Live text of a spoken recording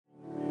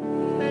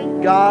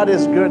God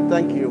is good.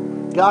 Thank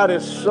you. God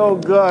is so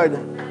good.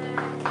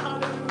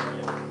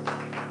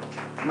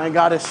 My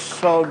God is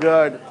so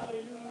good.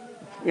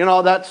 You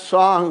know, that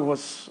song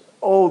was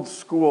old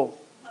school.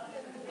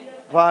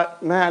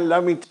 But man,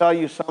 let me tell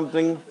you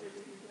something.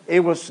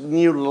 It was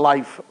new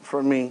life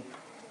for me.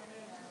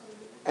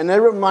 And it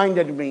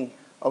reminded me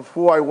of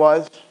who I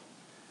was,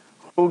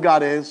 who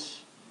God is,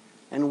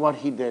 and what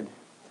He did.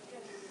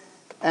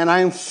 And I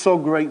am so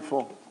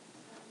grateful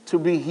to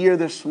be here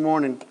this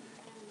morning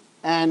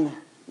and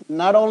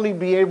not only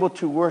be able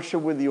to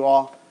worship with you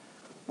all,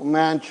 but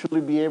man, truly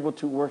be able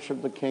to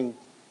worship the King,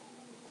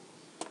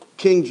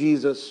 King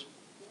Jesus.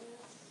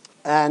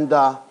 And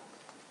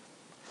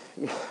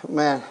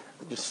man,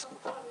 just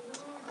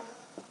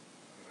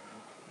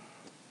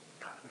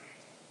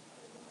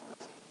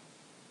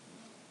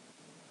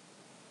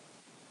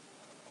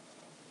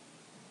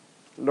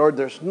Lord,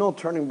 there's no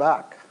turning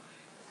back.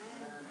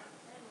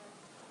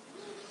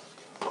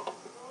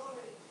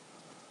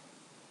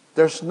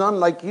 There's none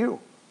like you.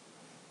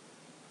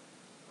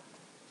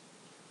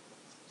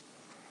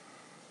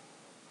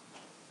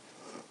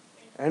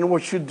 And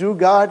what you do,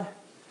 God,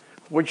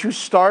 what you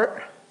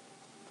start,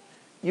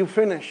 you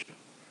finish.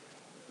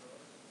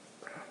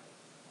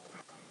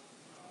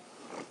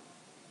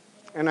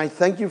 And I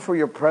thank you for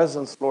your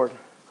presence, Lord.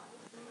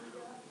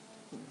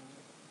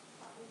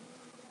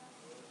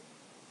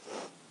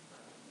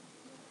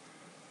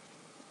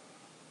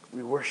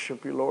 We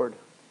worship you, Lord.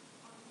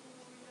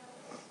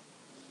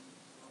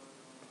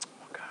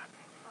 Oh, God.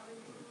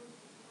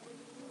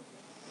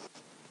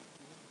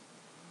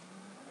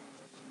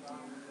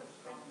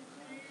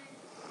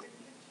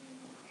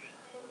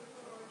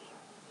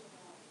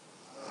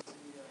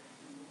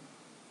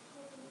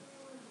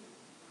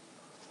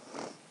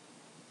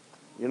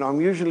 You know, I'm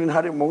usually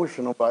not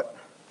emotional, but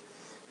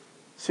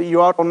see,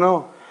 you all don't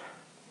know.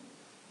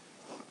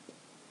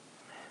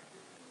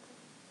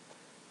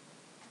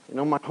 You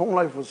know, my home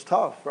life was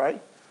tough,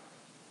 right?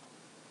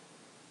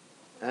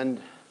 And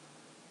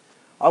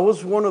I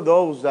was one of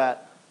those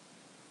that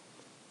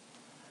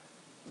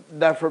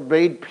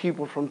forbade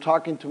people from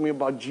talking to me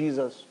about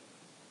Jesus.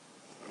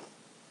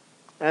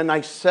 And I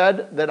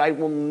said that I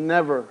will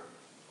never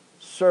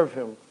serve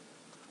Him.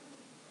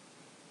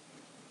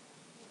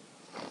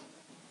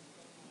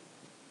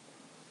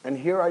 And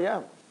here I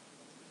am.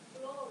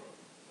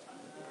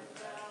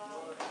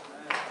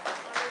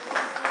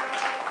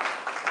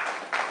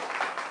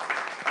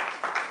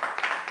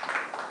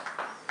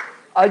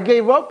 I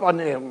gave up on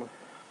Him.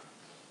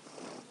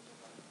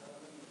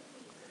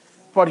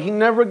 But He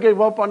never gave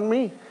up on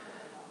me.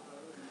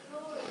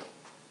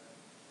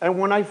 And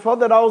when I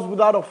felt that I was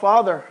without a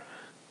father,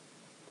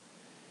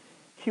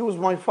 He was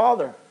my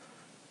father.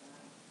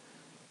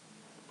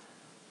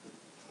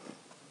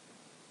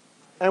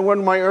 And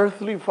when my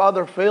earthly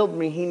father failed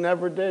me, He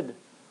never did.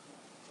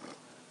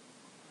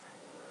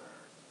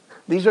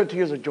 These are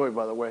tears of joy,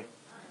 by the way.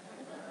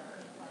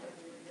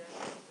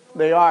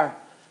 They are.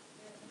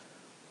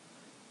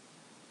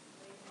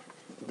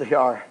 They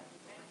are.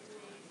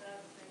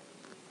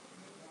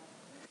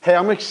 Hey,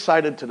 I'm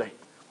excited today.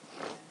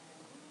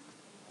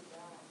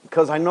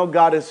 Because I know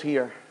God is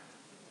here.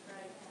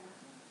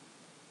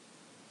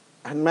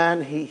 And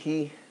man,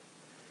 He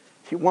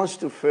wants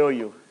to fill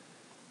you.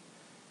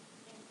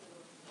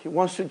 He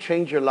wants to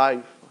change your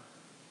life.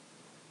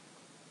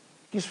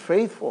 He's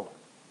faithful.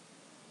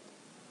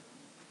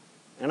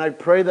 And I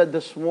pray that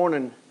this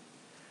morning,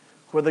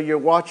 whether you're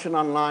watching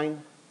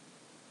online,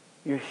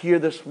 you're here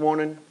this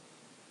morning,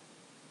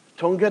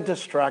 don't get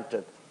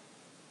distracted.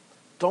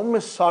 Don't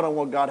miss out on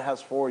what God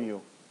has for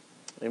you.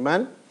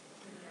 Amen?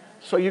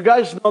 So you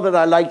guys know that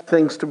I like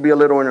things to be a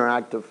little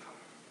interactive.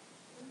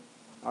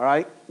 All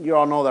right? You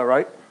all know that,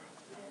 right?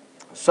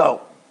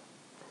 So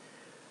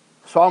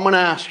I'm going to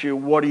ask you,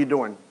 what are you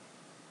doing?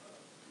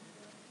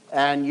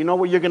 And you know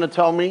what you're going to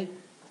tell me?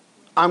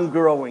 I'm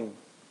growing.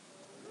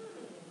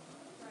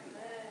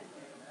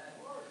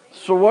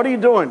 So what are you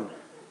doing?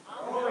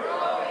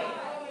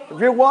 If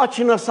you're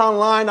watching us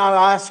online, I'll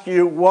ask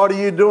you, what are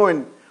you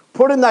doing?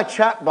 Put in that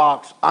chat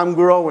box, I'm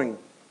growing.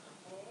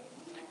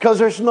 Because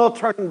there's no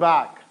turning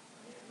back.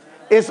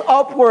 It's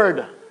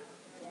upward.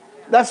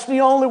 That's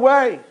the only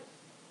way.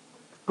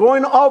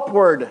 Going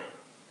upward.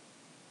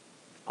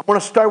 I'm going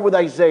to start with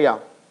Isaiah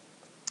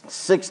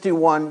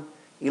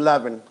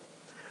 61:11.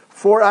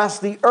 For as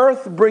the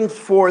earth brings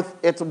forth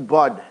its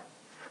bud,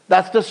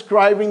 that's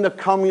describing the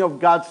coming of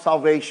God's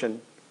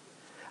salvation.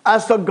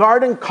 As the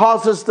garden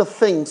causes the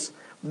things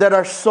that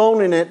are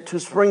sown in it to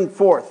spring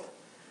forth,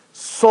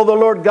 so the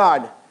Lord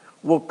God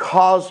will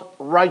cause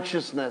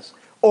righteousness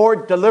or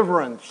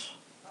deliverance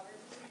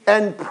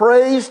and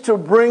praise to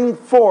bring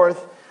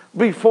forth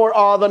before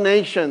all the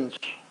nations.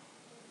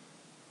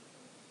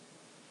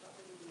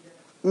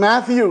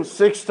 Matthew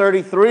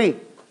 6:33.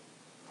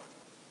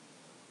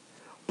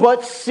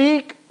 But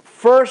seek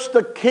first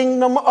the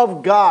kingdom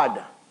of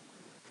God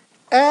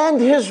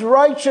and His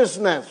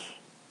righteousness.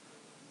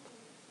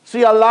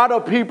 See, a lot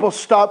of people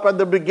stop at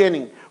the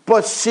beginning.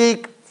 But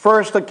seek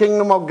first the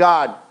kingdom of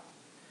God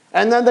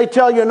And then they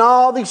tell you, and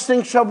all these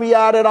things shall be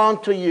added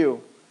onto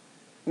you.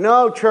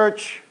 No,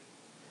 church.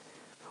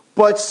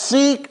 But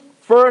seek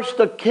first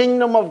the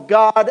kingdom of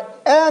God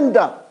and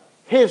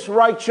his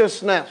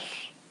righteousness.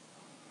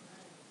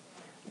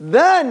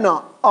 Then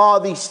all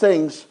these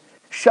things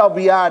shall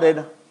be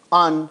added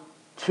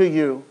unto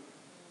you.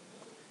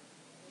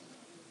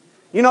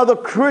 You know, the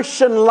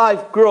Christian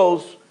life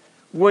grows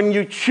when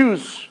you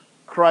choose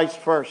Christ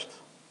first.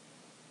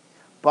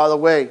 By the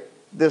way,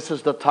 this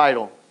is the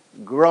title,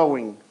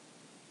 Growing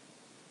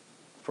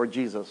for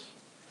Jesus.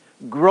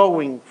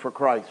 Growing for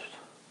Christ.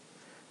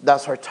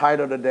 That's our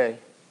title today.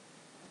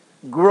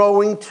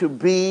 Growing to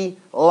be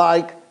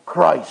like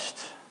Christ.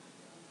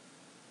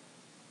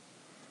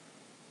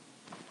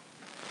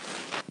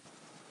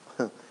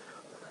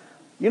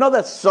 You know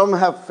that some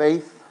have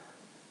faith,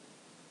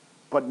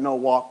 but no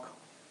walk?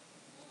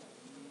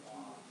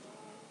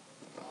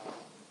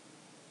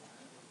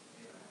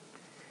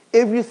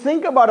 If you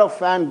think about a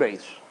fan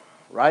base,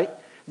 right?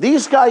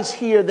 These guys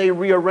here, they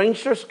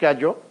rearrange their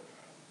schedule.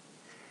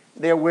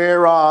 They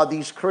wear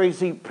these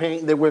crazy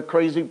paint. They wear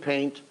crazy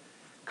paint,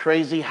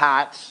 crazy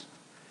hats,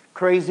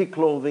 crazy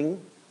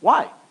clothing.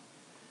 Why?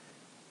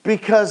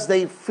 Because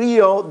they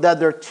feel that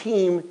their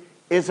team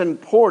is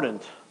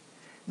important,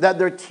 that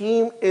their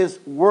team is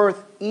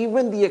worth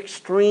even the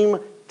extreme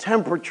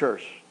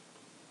temperatures.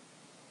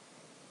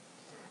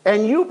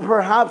 And you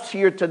perhaps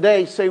here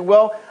today say,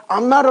 well,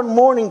 I'm not a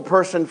morning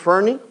person,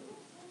 Fernie.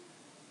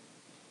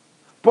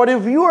 But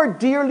if you are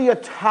dearly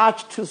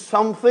attached to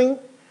something,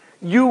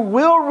 you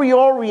will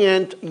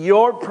reorient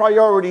your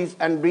priorities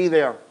and be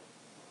there.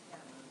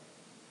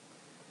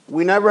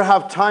 We never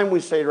have time,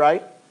 we say,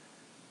 right?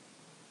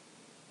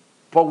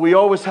 But we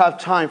always have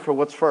time for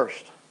what's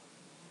first.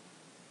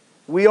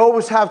 We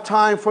always have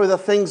time for the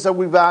things that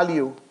we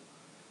value.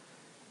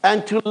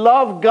 And to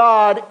love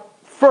God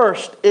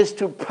first is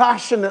to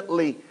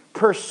passionately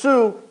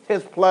pursue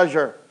his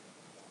pleasure.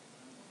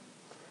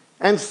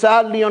 And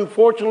sadly,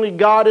 unfortunately,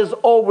 God is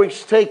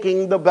always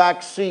taking the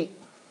back seat.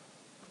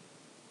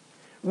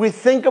 We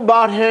think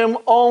about him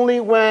only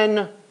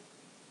when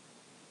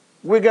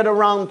we get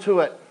around to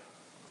it.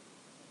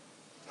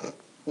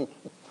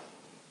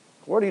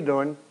 What are you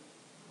doing?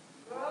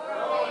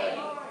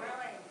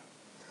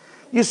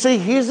 You see,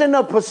 he's in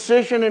a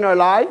position in our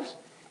lives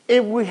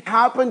if we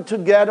happen to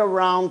get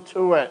around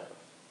to it.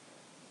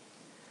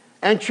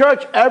 And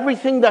church,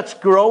 everything that's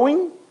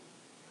growing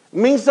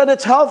means that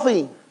it's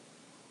healthy.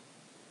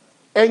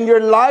 And your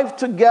life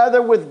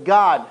together with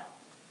God,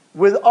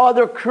 with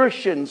other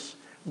Christians,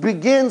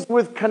 begins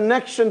with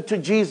connection to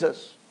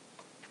Jesus.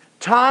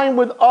 Time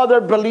with other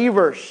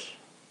believers.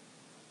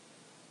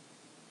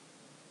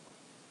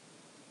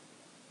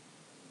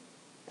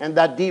 And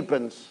that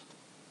deepens,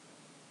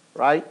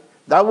 right?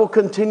 That will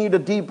continue to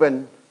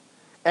deepen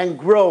and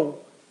grow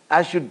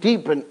as you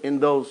deepen in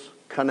those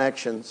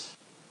connections.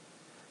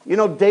 You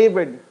know,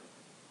 David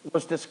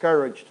was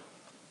discouraged.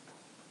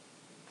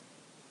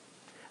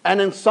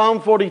 And in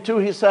Psalm 42,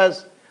 he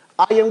says,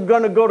 I am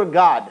going to go to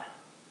God.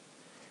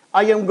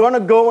 I am going to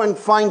go and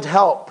find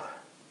help.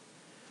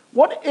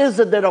 What is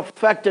it that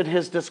affected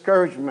his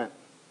discouragement?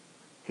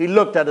 He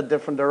looked at a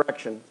different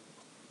direction.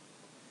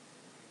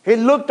 He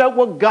looked at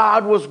what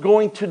God was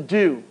going to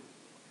do.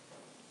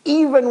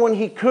 Even when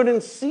he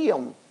couldn't see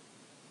him,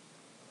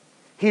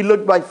 he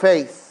looked by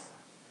faith.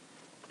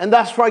 And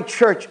that's why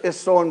church is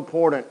so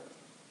important.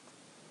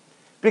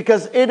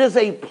 Because it is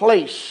a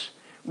place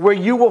where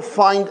you will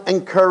find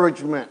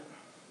encouragement.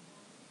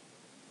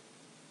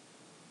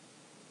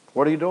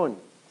 What are you doing?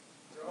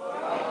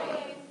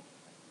 Growing.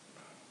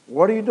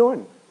 What are you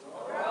doing?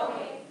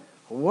 Growing.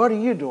 What are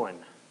you doing?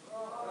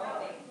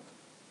 Growing.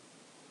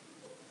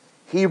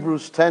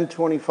 Hebrews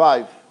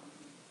 10:25.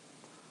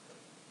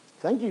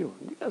 Thank you.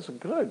 You guys are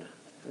good.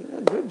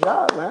 Good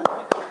job, man.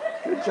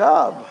 Good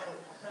job.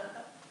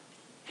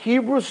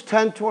 Hebrews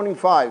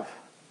 10:25.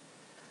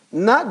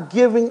 Not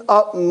giving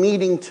up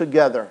meeting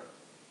together,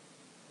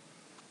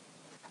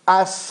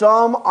 as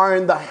some are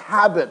in the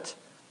habit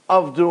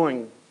of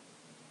doing.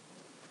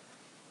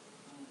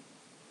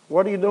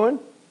 What are you doing?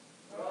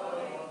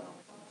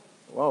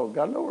 Whoa,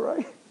 got it over,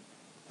 right?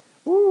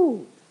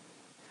 Woo.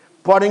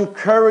 But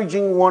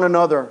encouraging one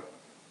another.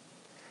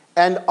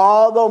 And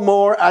all the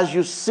more as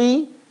you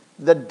see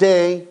the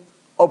day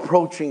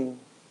approaching.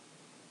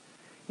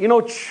 You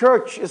know,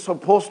 church is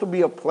supposed to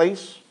be a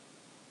place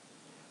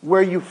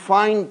where you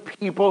find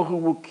people who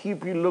will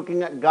keep you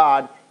looking at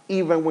God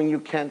even when you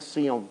can't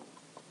see him.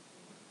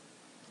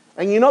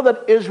 And you know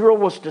that Israel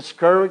was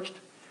discouraged.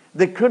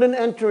 They couldn't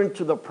enter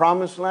into the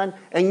promised land.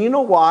 And you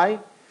know why?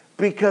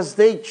 Because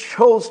they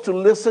chose to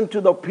listen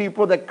to the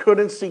people that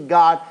couldn't see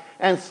God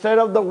instead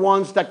of the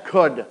ones that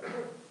could.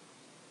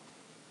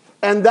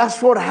 And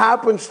that's what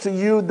happens to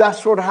you.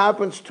 That's what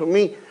happens to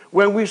me.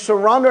 When we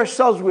surround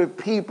ourselves with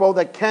people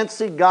that can't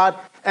see God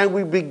and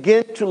we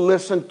begin to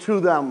listen to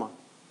them,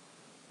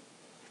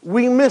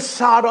 we miss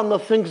out on the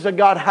things that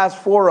God has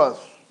for us.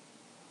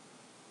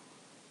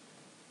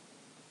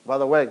 By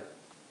the way,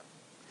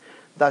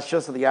 that's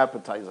just the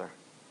appetizer.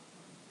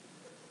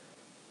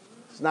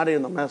 It's not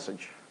in the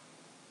message.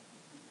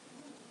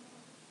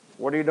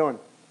 What are you doing?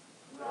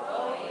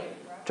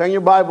 Turn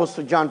your Bibles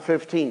to John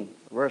 15,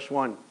 verse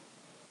 1.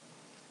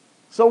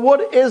 So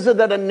what is it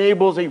that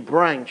enables a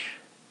branch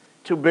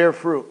to bear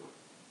fruit?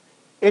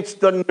 It's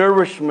the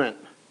nourishment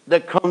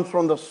that comes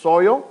from the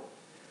soil,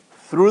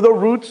 through the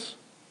roots,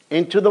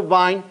 into the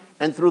vine,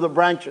 and through the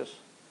branches.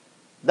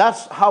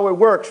 That's how it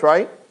works,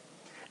 right?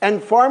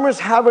 And farmers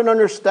have an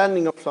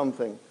understanding of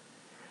something.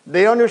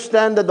 They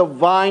understand that the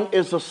vine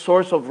is a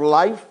source of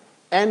life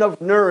and of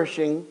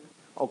nourishing,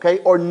 okay,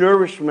 or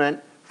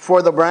nourishment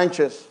for the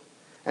branches.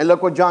 And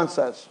look what John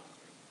says.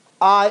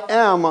 I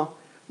am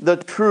the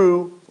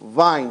true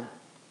vine.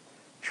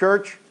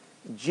 Church,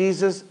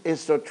 Jesus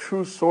is the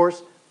true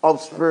source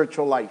of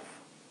spiritual life.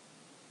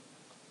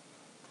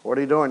 What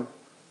are you doing?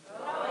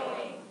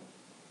 Growing.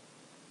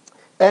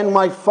 And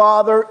my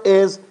Father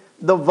is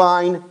the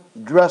vine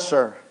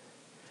dresser.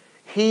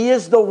 He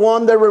is the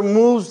one that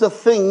removes the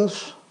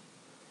things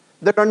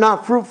that are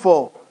not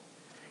fruitful.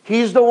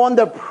 He's the one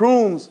that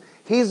prunes.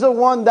 He's the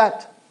one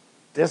that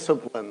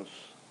disciplines.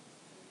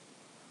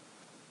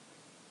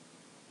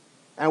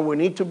 And we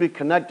need to be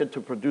connected to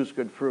produce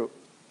good fruit.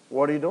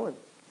 What are you doing?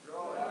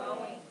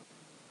 Growing.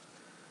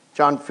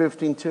 John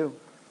 15:2.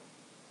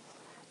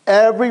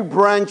 Every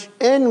branch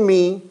in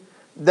me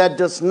that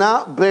does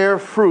not bear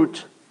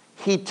fruit,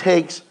 he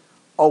takes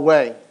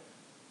away.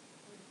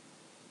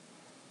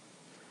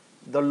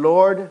 The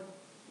Lord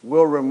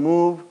will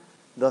remove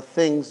the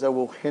things that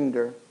will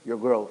hinder your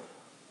growth.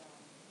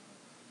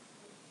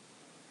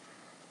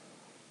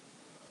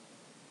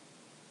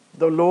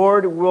 The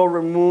Lord will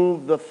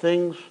remove the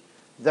things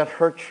that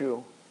hurt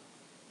you,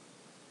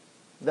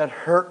 that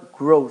hurt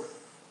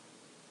growth.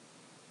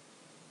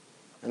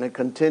 And it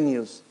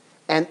continues.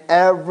 And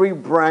every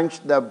branch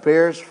that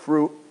bears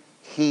fruit,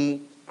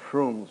 he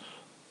prunes.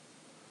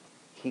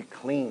 He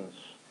cleans.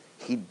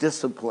 He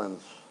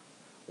disciplines.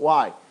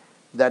 Why?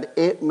 That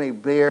it may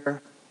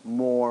bear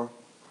more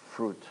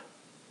fruit.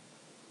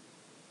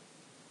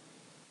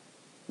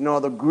 You know,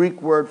 the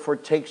Greek word for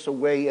takes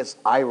away is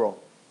airo.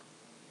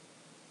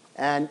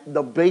 And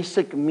the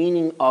basic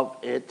meaning of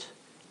it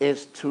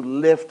is to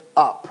lift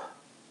up.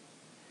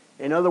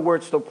 In other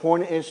words, the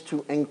point is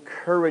to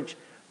encourage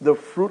the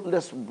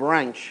fruitless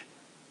branch,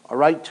 all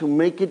right, to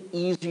make it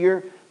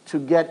easier to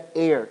get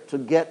air, to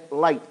get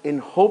light, in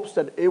hopes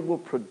that it will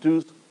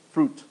produce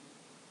fruit.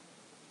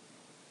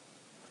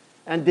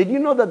 And did you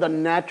know that the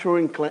natural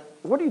inclination...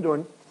 What are you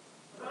doing?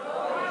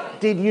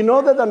 Did you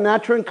know that the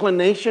natural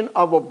inclination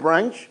of a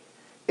branch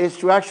is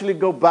to actually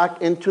go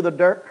back into the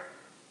dirt?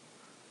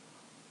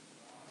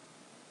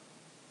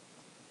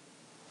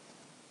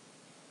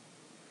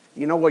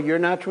 You know what your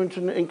natural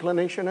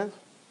inclination is?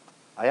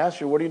 I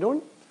asked you, what are you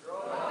doing?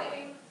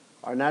 Growing.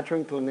 Our natural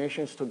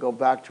inclination is to go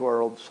back to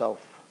our old self.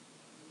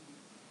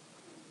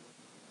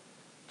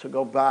 To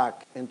go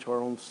back into our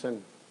own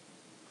sin.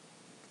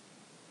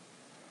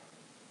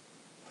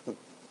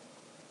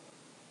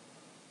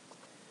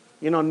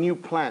 You know, new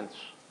plants.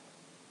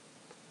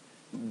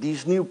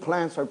 These new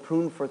plants are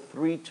pruned for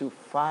 3 to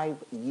 5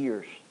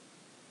 years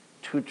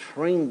to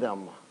train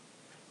them,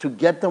 to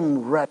get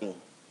them ready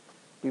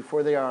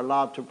before they are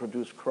allowed to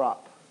produce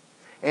crop.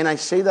 And I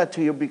say that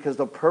to you because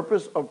the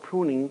purpose of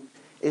pruning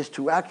is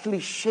to actually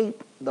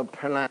shape the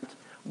plant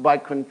by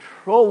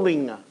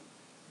controlling,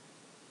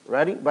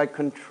 ready? By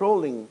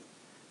controlling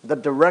the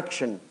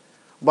direction,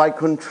 by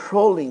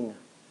controlling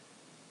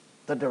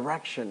the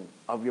direction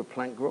of your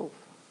plant growth.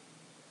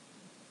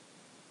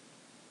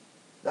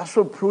 That's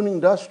what pruning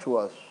does to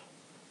us.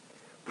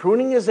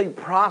 Pruning is a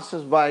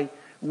process by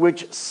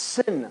which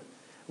sin,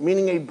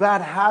 meaning a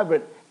bad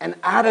habit, an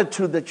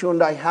attitude that you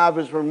and I have,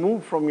 is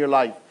removed from your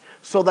life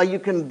so that you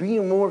can be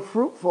more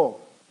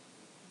fruitful.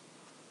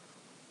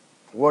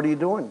 What are you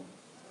doing?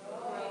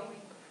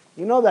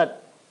 You know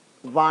that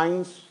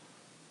vines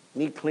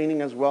need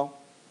cleaning as well?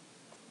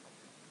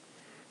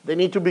 They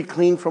need to be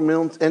cleaned from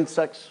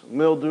insects,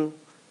 mildew,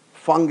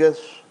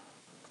 fungus.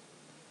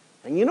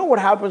 And you know what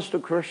happens to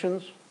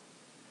Christians?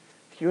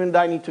 You and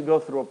I need to go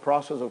through a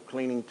process of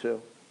cleaning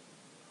too.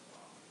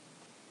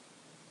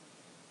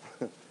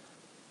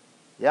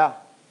 Yeah.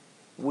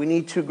 We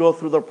need to go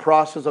through the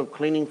process of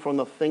cleaning from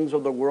the things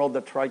of the world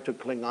that try to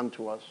cling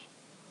onto us.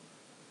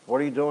 What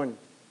are you doing?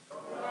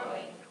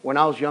 Growing. When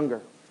I was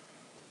younger,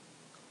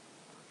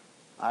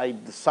 I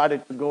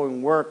decided to go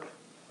and work,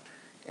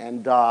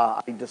 and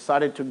I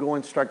decided to go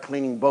and start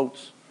cleaning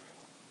boats.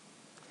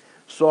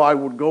 So I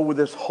would go with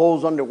this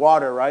hose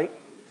underwater, right,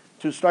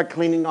 to start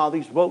cleaning all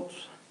these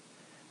boats.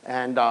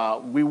 And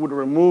we would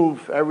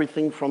remove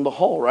everything from the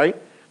hull, right?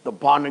 The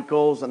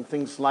barnacles and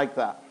things like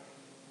that.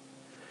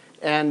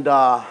 And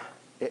I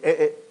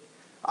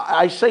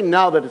say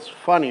now that it's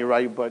funny,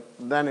 right? But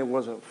then it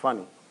wasn't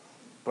funny.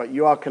 But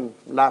you all can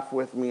laugh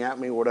with me, at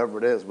me, whatever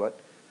it is. But,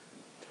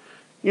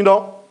 you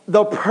know,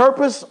 the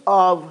purpose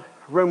of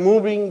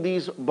removing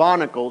these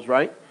barnacles,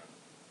 right,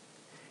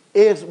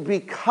 is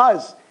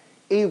because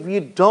if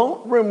you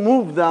don't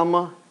remove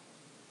them,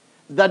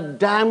 the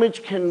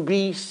damage can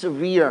be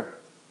severe.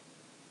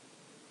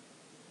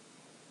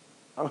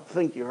 I don't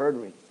think you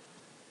heard me.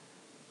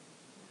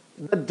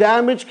 The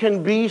damage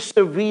can be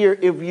severe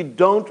if you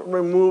don't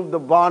remove the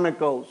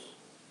barnacles.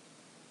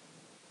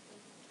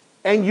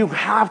 And you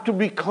have to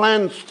be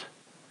cleansed.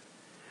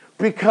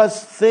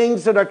 Because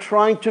things that are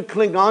trying to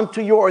cling on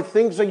to you, or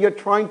things that you're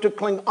trying to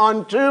cling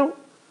on to,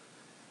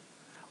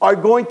 are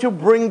going to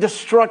bring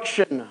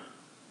destruction.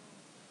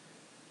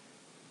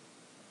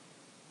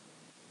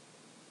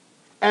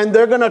 And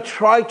they're going to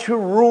try to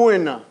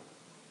ruin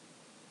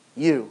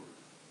you.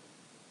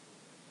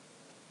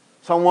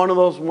 So one of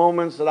those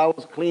moments that I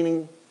was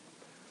cleaning,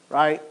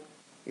 right?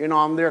 You know,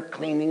 I'm there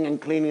cleaning and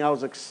cleaning. I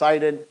was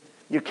excited.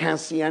 You can't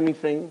see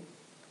anything.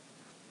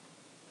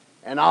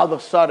 And all of a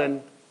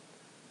sudden,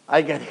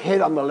 I get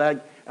hit on the leg.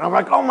 And I'm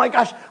like, oh my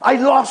gosh, I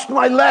lost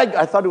my leg.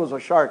 I thought it was a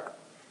shark.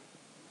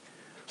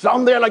 So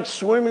I'm there like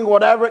swimming,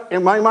 whatever.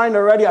 In my mind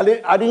already, I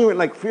didn't even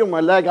like feel my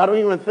leg. I don't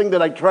even think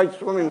that I tried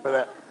swimming with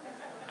it.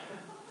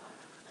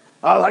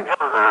 I was like,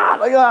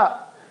 like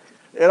that.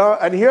 You know,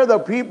 and here are the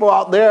people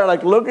out there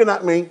like looking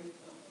at me.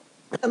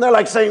 And they're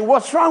like saying,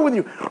 what's wrong with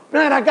you?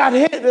 Man, I got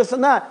hit, this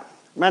and that.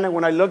 Man, and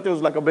when I looked, it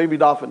was like a baby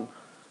dolphin.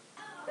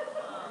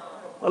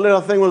 A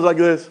little thing was like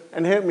this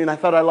and hit me, and I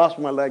thought I lost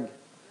my leg.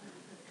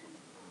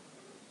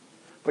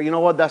 But you know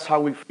what? That's how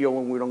we feel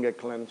when we don't get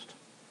cleansed.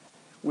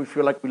 We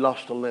feel like we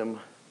lost a limb.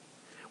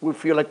 We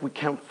feel like we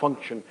can't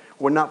function.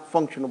 We're not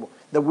functionable.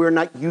 That we're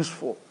not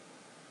useful.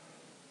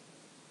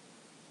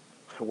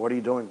 So what are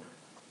you doing?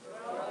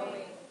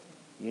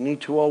 You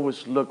need to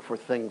always look for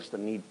things that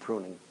need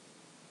pruning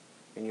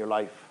in your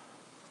life.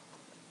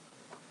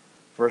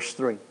 Verse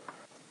 3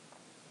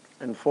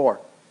 and 4.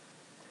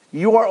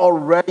 You are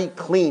already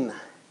clean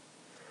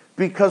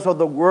because of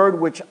the word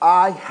which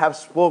I have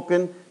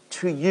spoken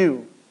to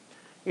you.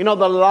 You know,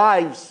 the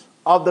lives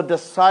of the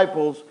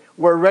disciples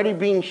were already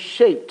being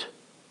shaped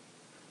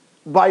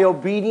by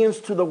obedience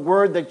to the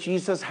word that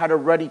Jesus had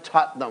already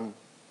taught them.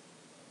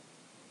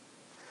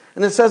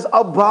 And it says,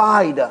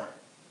 abide.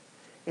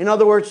 In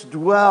other words,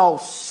 dwell,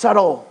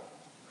 settle,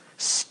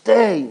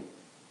 stay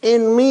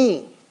in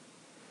me.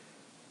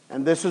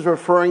 And this is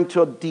referring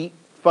to a deep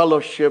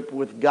fellowship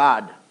with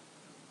God.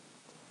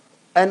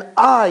 And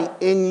I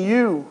in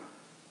you,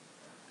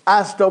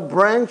 as the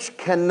branch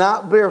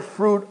cannot bear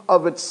fruit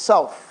of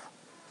itself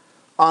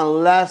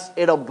unless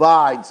it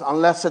abides,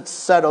 unless it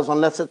settles,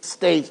 unless it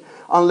stays,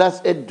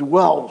 unless it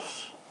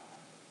dwells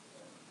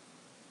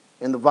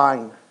in the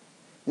vine.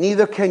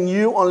 Neither can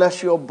you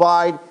unless you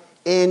abide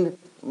in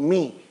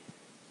me.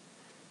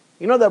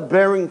 You know that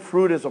bearing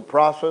fruit is a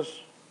process?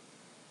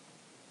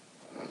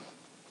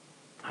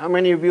 How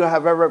many of you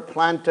have ever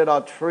planted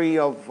a tree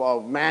of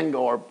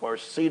mango or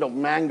seed of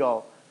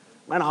mango?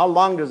 Man, how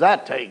long does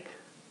that take?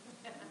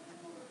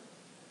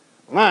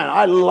 Man,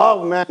 I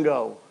love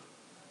mango.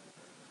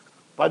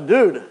 But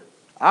dude,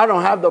 I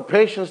don't have the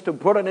patience to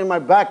put it in my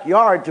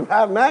backyard to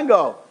have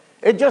mango.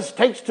 It just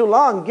takes too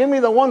long. Give me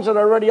the ones that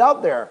are already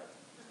out there.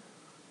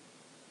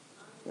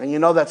 And you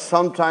know that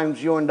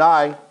sometimes you and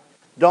I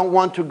don't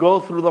want to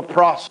go through the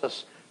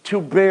process to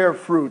bear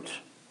fruit.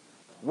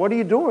 What are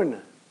you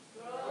doing?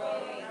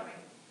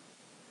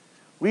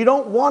 We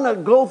don't want to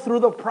go through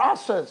the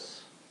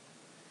process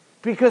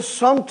because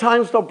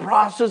sometimes the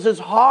process is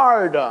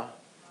hard.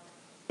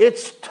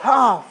 It's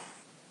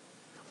tough.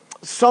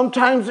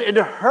 Sometimes it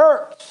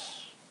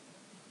hurts.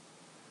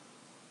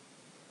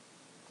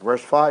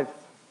 Verse 5.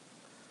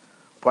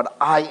 But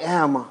I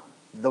am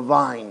the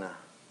vine.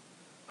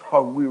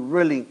 Are we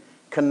really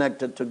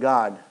connected to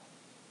God?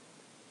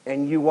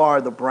 And you are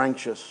the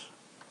branches.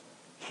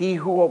 He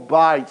who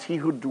abides, he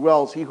who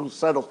dwells, he who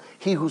settles,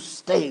 he who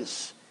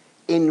stays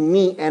in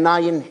me and I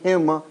in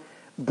him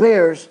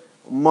bears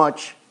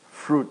much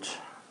fruit.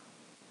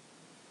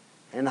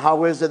 And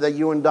how is it that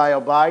you and I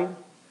abide?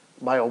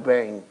 By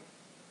obeying.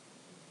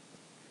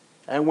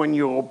 And when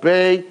you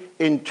obey,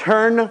 in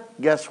turn,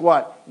 guess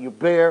what? You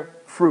bear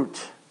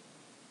fruit.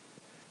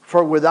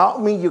 For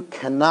without me, you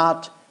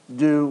cannot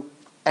do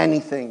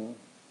anything.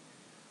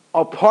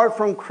 Apart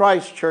from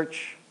Christ,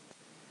 church,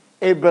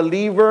 a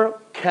believer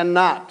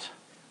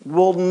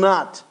will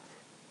not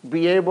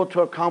be able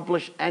to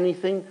accomplish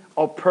anything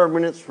of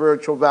permanent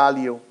spiritual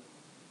value.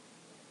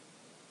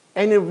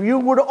 And if you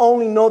would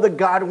only know that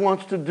God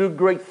wants to do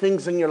great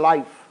things in your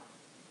life,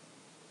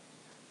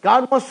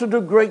 God wants to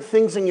do great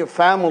things in your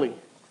family,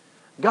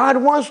 God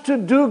wants to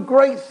do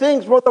great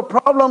things, but the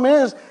problem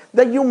is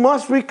that you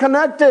must be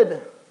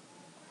connected.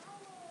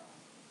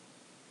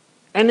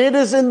 And it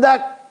is in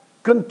that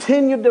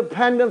continued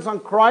dependence on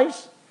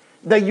Christ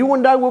that you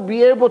and I will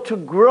be able to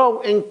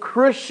grow in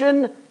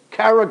Christian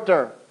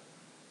character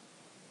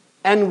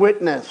and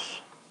witness.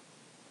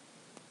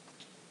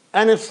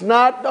 And it's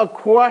not a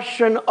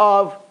question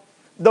of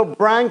the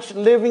branch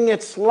living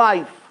its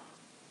life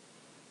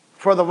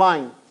for the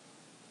vine,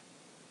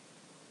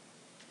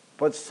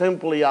 but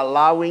simply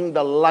allowing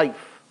the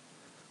life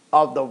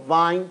of the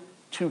vine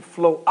to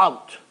flow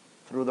out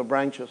through the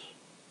branches.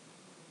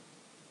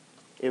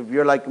 If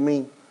you're like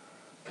me,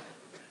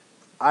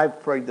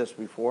 I've prayed this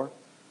before.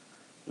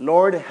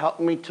 Lord, help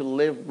me to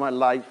live my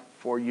life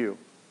for you.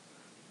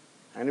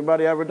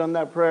 Anybody ever done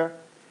that prayer?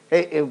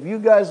 Hey, if you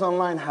guys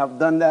online have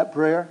done that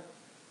prayer,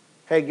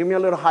 hey, give me a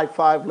little high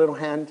five, little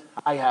hand.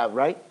 I have,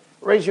 right?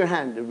 Raise your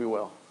hand, if you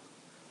will.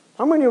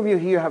 How many of you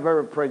here have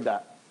ever prayed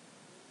that?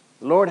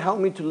 Lord, help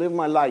me to live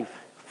my life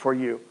for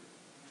you.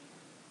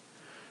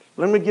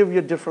 Let me give you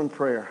a different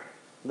prayer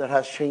that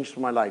has changed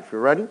my life. You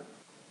ready?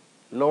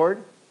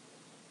 Lord,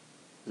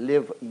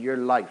 live your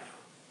life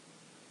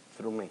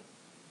through me.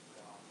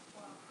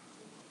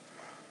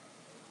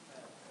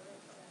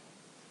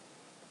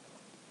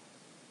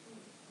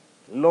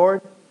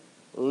 Lord,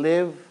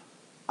 live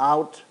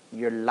out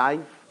your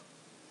life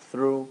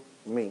through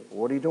me.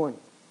 What are you doing?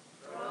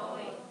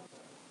 Growing.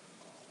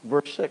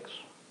 Verse 6.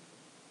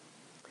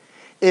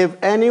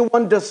 If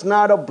anyone does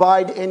not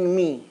abide in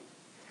me,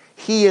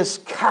 he is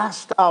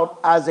cast out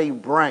as a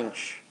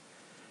branch.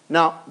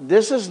 Now,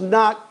 this is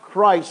not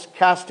Christ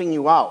casting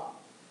you out.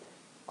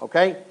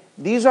 Okay?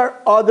 These are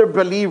other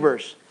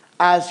believers.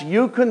 As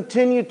you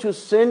continue to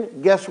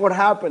sin, guess what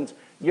happens?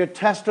 Your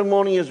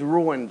testimony is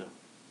ruined.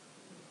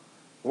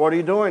 What are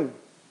you doing?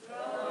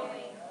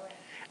 Growing.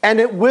 And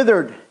it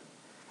withered.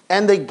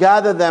 And they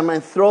gather them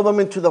and throw them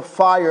into the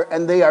fire,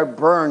 and they are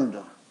burned.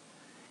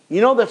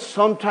 You know that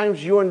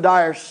sometimes you and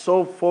I are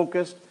so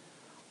focused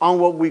on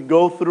what we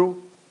go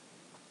through,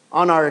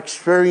 on our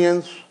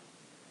experience,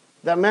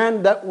 that,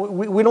 man, that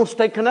we don't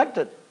stay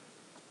connected.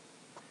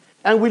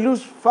 And we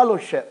lose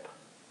fellowship.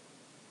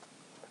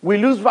 We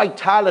lose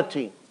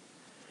vitality.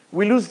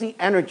 We lose the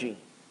energy.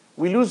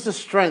 We lose the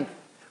strength.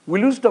 We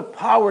lose the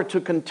power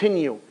to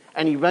continue.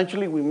 And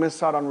eventually we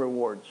miss out on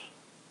rewards.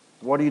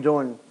 What are you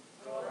doing?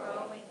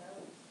 Growing.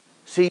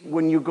 See,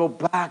 when you go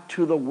back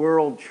to the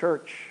world,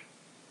 church,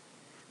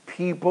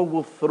 people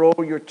will throw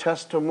your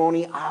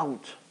testimony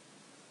out.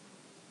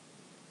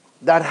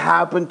 That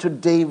happened to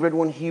David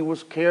when he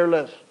was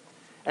careless.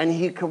 And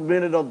he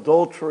committed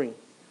adultery.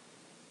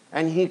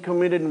 And he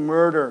committed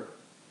murder.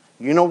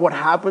 You know what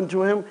happened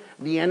to him?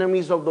 The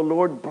enemies of the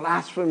Lord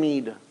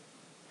blasphemed.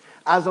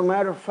 As a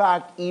matter of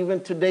fact,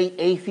 even today,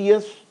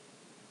 atheists,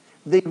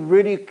 they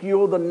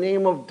ridicule the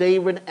name of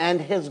David and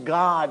his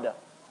God.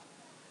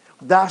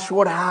 That's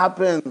what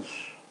happens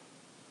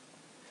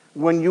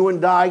when you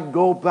and I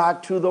go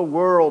back to the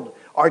world.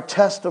 Our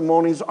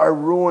testimonies are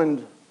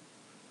ruined.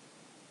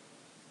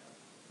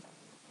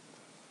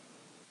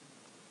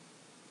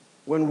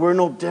 When we're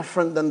no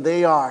different than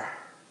they are.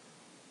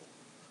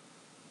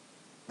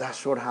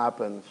 That's what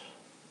happens.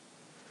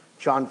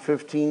 John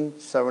 15,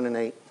 7 and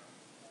 8.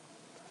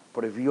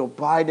 But if you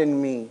abide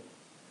in me,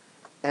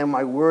 and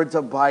my words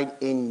abide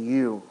in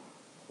you.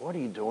 What are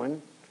you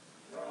doing?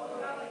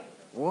 Growing.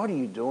 What are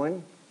you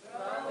doing?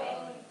 Growing.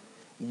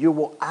 You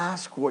will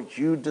ask what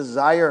you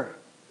desire,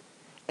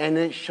 and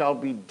it shall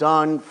be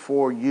done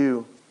for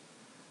you.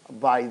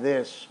 By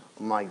this,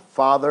 my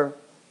Father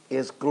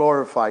is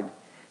glorified,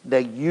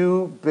 that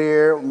you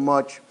bear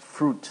much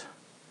fruit,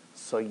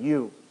 so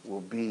you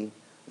will be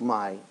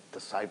my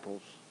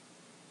disciples.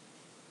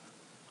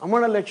 I'm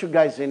going to let you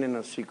guys in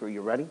a secret. You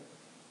ready?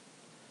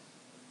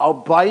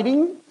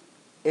 Abiding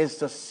is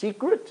the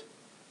secret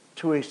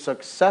to a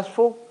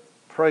successful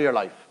prayer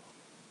life.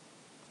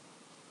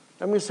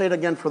 Let me say it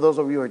again for those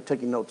of you who are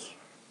taking notes.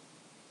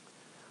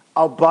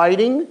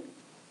 Abiding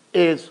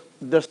is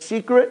the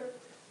secret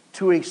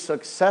to a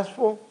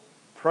successful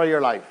prayer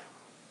life.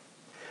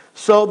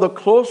 So the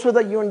closer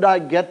that you and I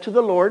get to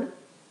the Lord,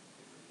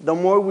 the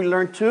more we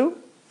learn to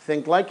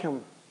think like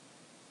Him.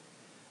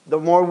 The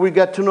more we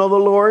get to know the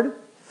Lord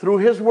through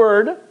His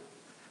Word,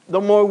 the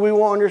more we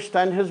will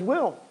understand His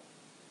will.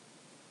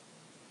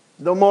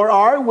 The more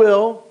our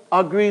will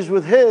agrees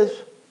with His,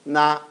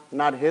 not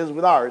His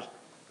with ours,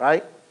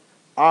 right?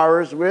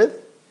 Ours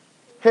with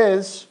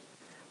His,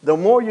 the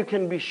more you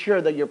can be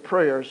sure that your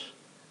prayers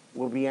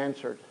will be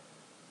answered.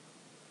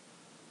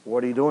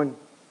 What are you doing?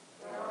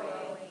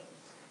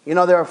 You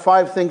know, there are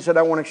 5 things that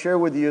I want to share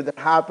with you that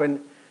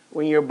happen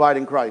when you abide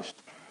in Christ.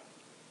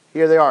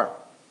 Here they are.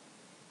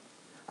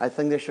 I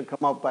think they should come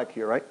out back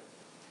here, right?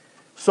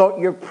 So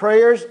your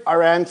prayers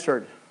are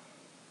answered.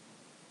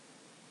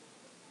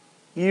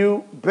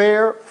 You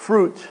bear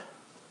fruit.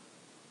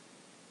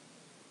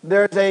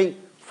 There's a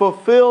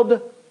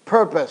fulfilled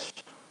purpose.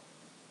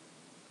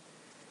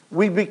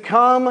 We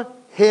become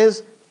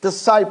His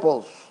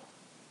disciples.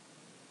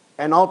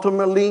 And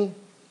ultimately,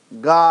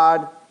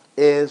 God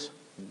is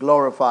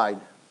glorified.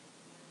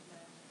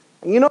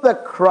 And you know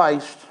that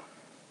Christ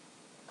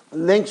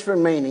links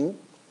remaining,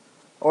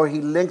 or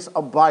He links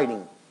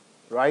abiding,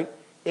 right,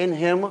 in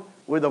Him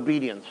with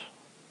obedience.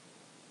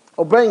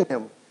 Obeying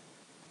Him.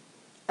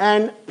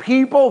 And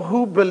people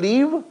who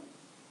believe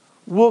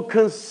will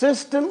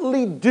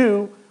consistently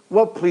do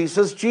what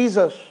pleases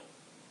Jesus.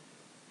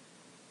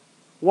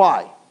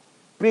 Why?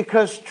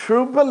 Because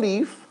true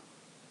belief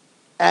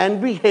and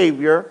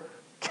behavior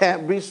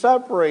can't be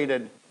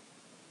separated.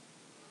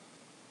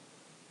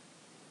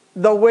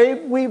 The way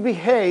we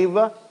behave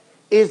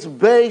is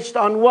based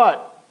on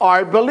what?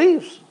 Our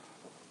beliefs.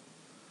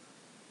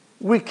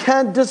 We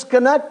can't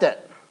disconnect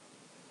it.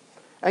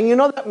 And you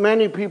know that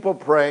many people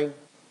pray,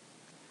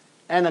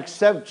 and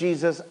accept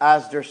Jesus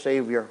as their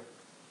Savior.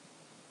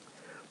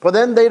 But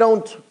then they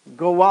don't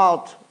go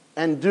out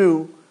and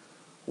do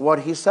what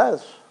he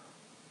says,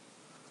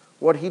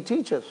 what he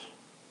teaches.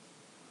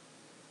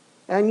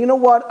 And you know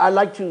what? I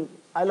like to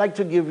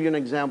give you an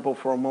example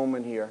for a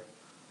moment here.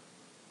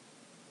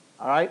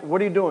 All right?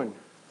 What are you doing?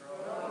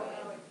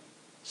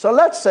 So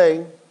let's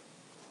say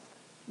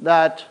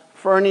that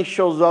Fernie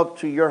shows up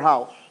to your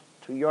house.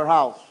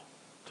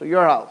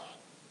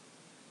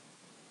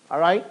 All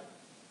right?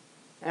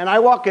 And I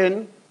walk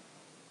in,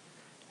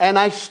 and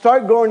I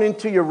start going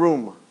into your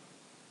room.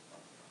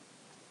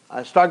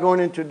 I start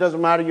going into, it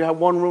doesn't matter, you have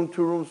 1 room,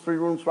 2 rooms, 3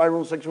 rooms, 5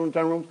 rooms, 6 rooms,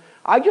 10 rooms.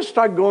 I just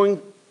start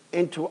going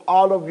into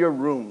all of your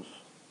rooms.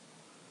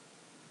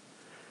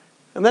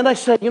 And then I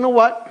said, you know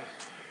what?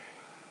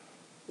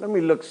 Let me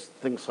look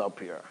things up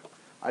here.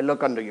 I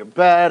look under your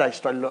bed. I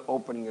start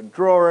opening your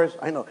drawers.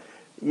 I know.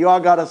 You all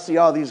got to see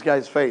all these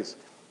guys' face.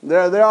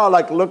 They're all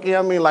like looking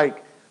at me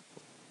like,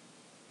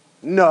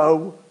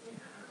 no.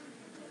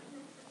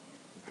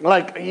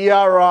 Like,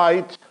 yeah,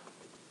 right.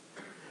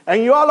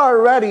 And you all are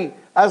ready,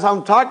 as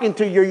I'm talking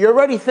to you, you're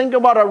already thinking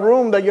about a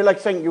room that you're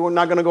like saying, you're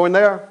not going to go in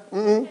there?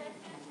 Mm-mm.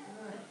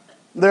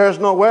 There's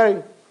no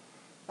way.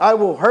 I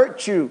will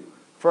hurt you,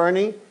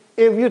 Fernie,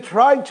 if you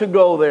try to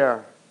go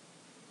there.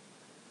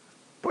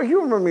 But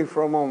humor me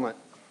for a moment.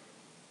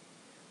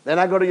 Then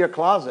I go to your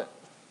closet.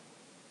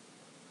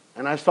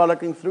 And I start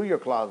looking through your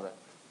closet.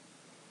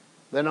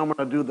 Then I'm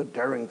going to do the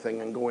daring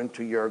thing and go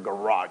into your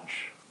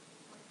garage.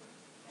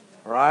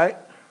 Right?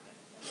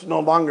 It's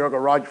no longer a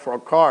garage for a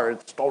car,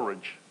 it's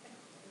storage.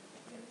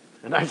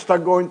 And I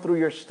start going through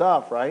your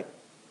stuff, right?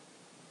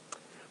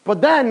 But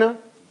then,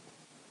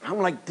 I'm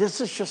like, this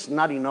is just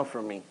not enough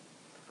for me.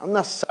 I'm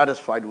not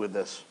satisfied with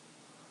this.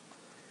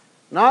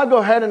 Now I go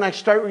ahead and I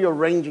start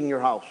rearranging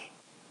your house.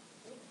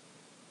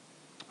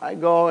 I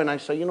go and I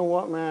say, you know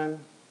what, man?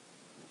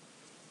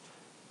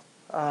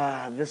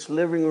 This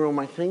living room,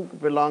 I think,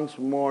 belongs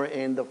more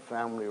in the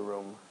family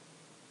room.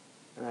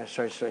 And I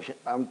start saying,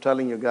 I'm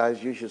telling you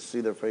guys, you should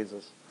see their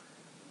faces.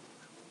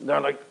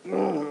 They're like,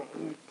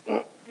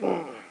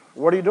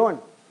 What are you doing?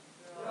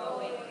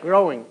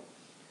 Growing.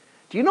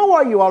 Do you know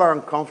why you all are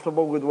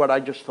uncomfortable with what I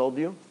just told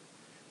you?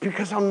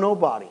 Because I'm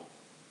nobody.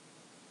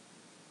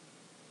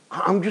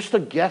 I'm just a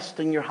guest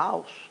in your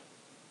house.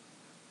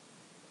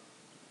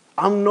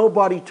 I'm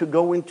nobody to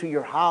go into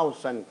your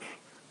house and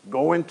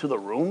go into the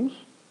rooms,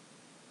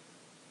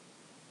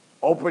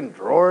 open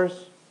drawers,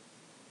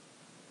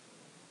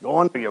 go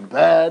under your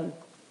bed,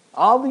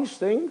 all these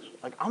things.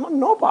 Like, I'm a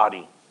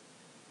nobody.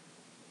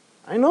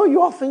 I know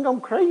you all think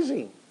I'm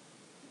crazy.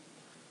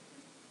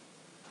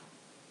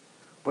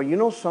 But you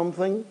know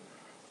something?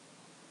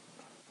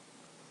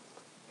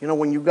 You know,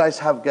 when you guys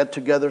have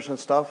get-togethers and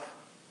stuff,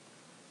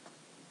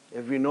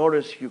 if you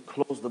notice, you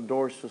close the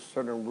doors to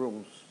certain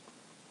rooms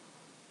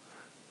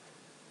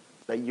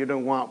that you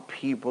don't want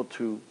people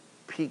to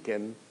peek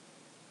in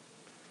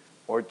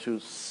or to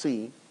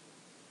see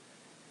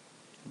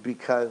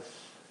because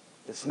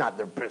it's not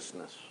their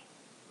business.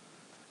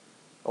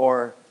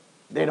 Or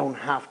they don't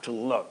have to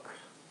look.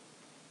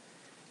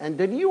 And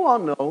did you all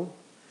know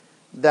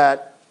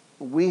that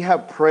we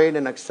have prayed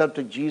and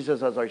accepted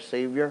Jesus as our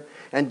Savior?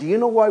 And do you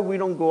know why we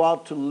don't go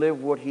out to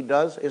live what He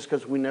does? It's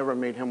because we never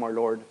made Him our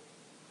Lord.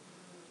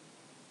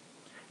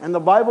 And the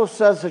Bible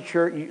says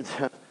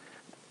that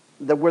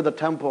that we're the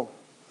temple.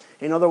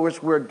 In other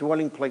words, we're a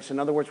dwelling place. In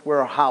other words,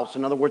 we're a house.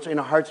 In other words, in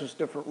our hearts there's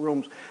different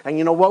rooms. And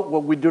you know what?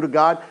 What we do to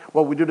God,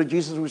 what we do to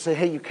Jesus, we say,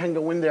 hey, you can't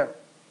go in there.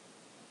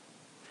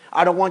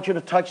 I don't want you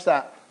to touch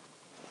that.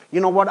 You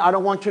know what? I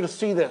don't want you to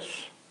see this.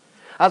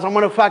 As a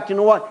matter of fact, you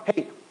know what?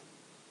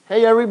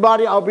 Hey,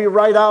 everybody, I'll be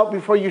right out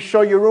before you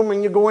show your room,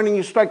 and you go in and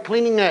you start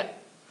cleaning it.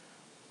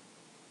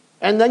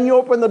 And then you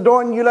open the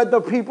door and you let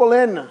the people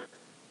in.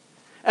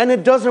 And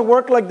it doesn't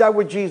work like that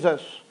with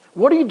Jesus.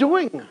 What are you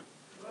doing?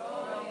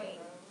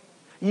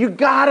 You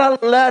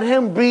gotta let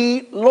Him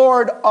be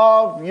Lord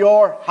of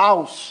your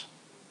house,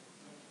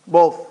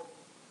 both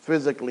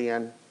physically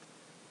and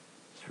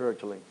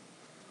spiritually.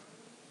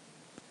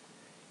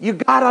 You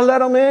gotta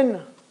let Him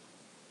in.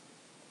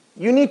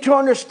 You need to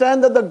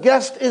understand that the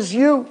guest is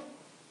you.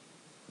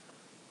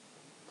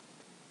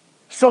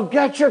 So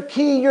get your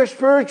key, your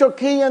spiritual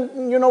key,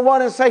 and you know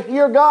what, and say,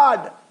 here,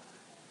 God.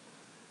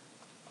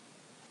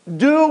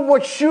 Do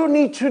what you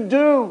need to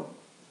do.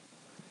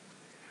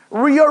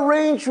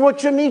 Rearrange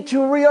what you need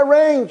to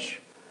rearrange.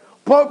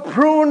 But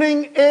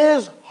pruning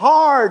is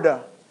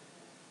hard.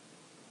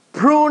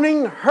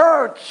 Pruning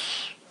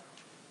hurts.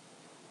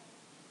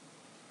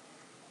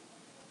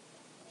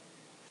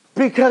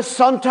 Because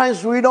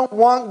sometimes we don't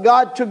want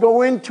God to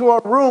go into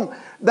a room,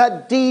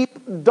 that deep,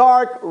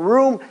 dark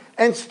room,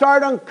 and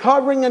start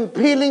uncovering and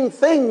peeling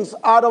things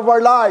out of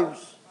our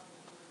lives.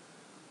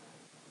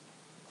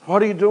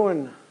 What are you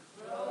doing?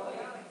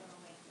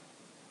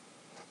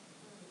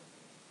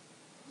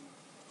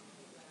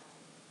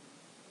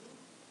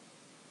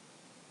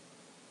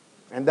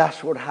 And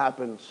that's what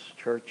happens,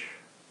 church.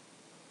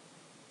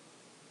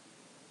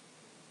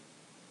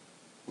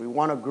 We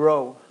want to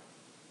grow.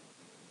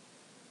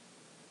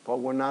 but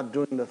we're not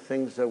doing the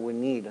things that we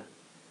need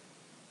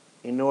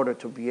in order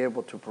to be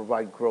able to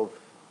provide growth.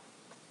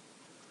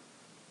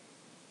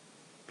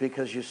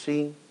 Because you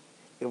see,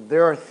 if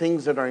there are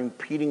things that are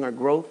impeding our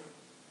growth,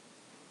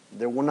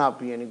 there will not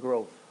be any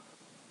growth.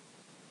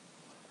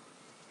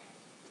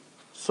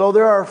 So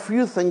there are a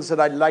few things that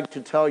I'd like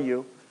to tell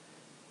you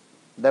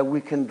that we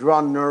can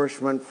draw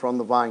nourishment from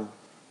the vine.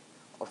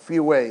 A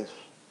few ways.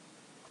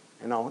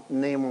 And I'll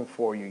name them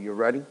for you. You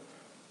ready?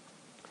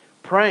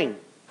 Praying.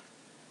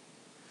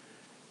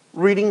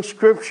 Reading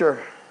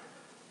Scripture.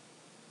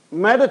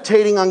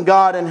 Meditating on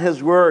God and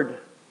His Word.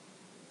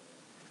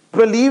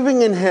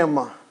 Believing in Him.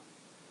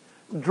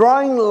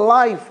 Drawing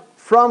life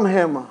from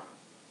Him.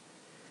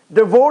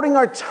 Devoting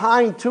our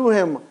time to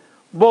Him,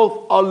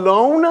 both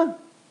alone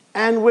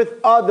and with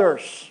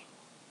others.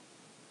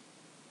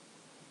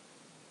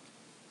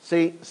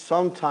 See,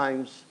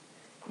 sometimes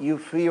you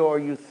feel or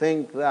you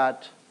think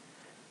that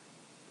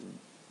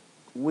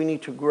we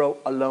need to grow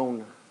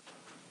alone.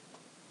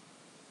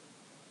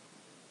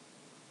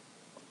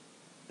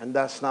 And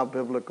that's not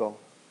biblical.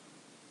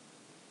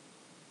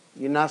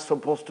 You're not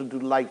supposed to do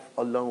life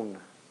alone.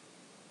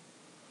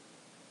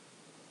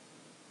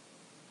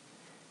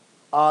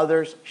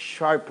 Others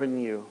sharpen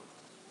you.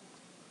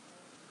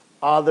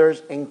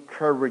 Others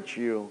encourage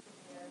you.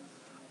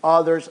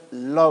 Others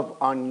love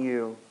on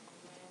you.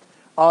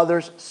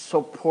 Others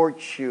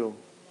support you.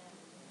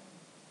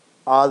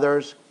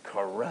 Others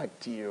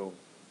correct you.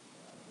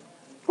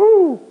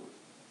 Woo!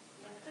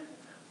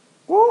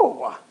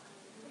 Woo!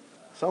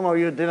 Some of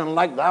you didn't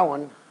like that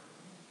one.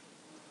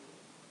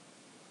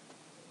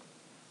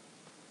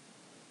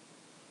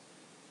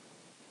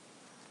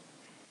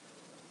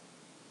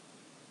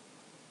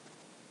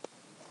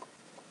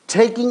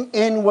 Taking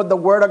in what the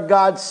Word of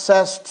God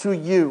says to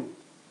you.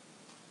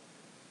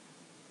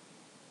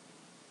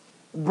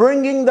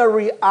 Bringing the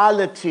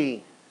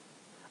reality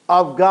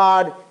of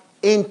God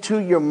into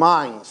your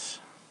minds.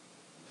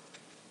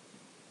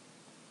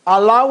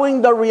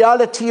 Allowing the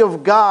reality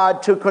of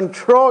God to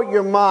control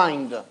your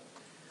mind,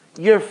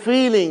 your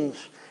feelings,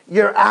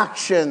 your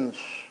actions.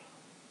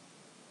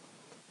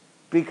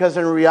 Because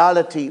in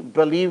reality,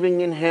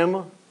 believing in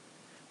Him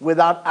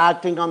without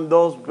acting on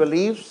those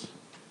beliefs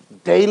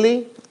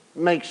daily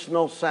makes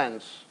no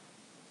sense.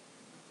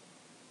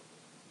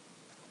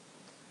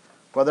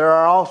 But there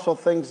are also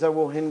things that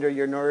will hinder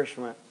your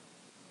nourishment.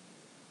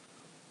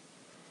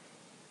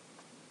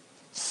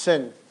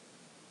 Sin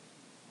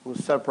will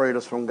separate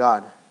us from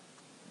God.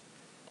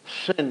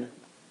 Sin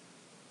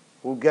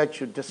will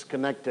get you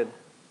disconnected.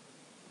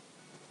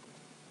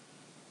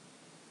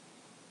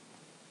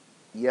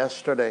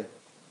 Yesterday,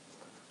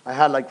 I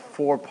had like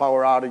 4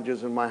 power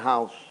outages in my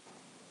house.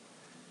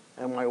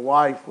 And my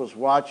wife was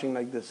watching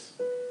like this.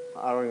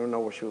 I don't even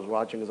know what she was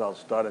watching because I was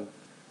studying.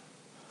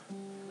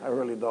 I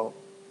really don't.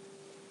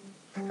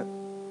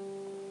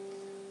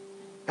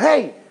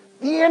 Hey,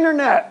 the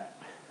internet.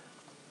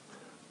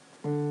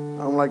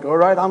 I'm like, all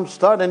right, I'm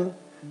studying.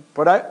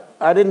 But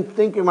I didn't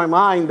think in my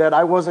mind that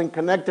I wasn't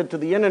connected to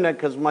the internet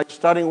because my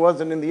studying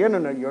wasn't in the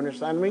internet. You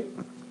understand me?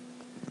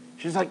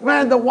 She's like,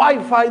 man, the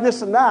Wi-Fi,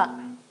 this and that.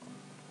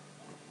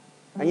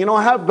 And you know,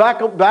 I have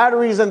backup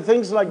batteries and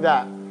things like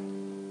that.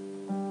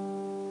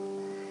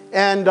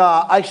 And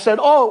I said,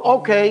 oh,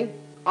 okay,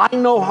 I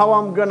know how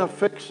I'm going to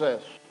fix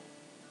this.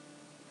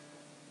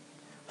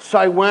 So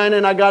I went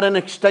and I got an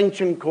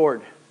extension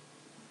cord.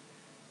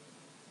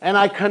 And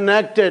I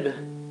connected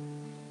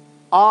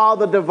all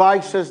the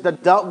devices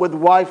that dealt with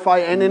Wi-Fi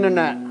and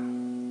internet.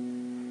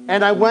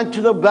 And I went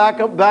to the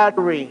backup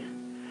battery.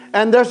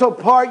 And there's a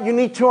part, you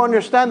need to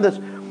understand this.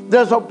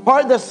 There's a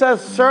part that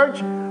says search,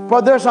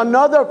 but there's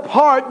another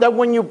part that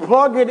when you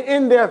plug it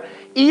in there,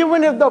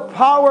 even if the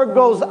power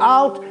goes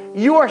out,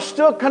 you are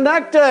still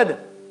connected.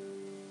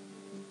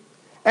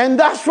 And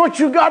that's what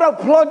you got to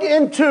plug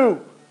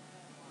into.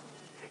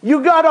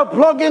 You got to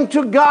plug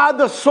into God,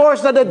 the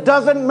source, that it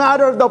doesn't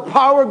matter if the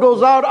power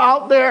goes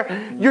out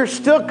there. You're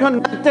still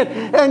connected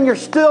and you're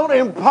still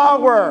in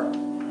power.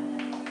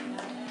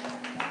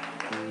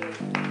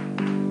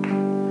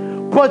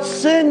 But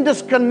sin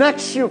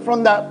disconnects you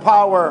from that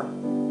power.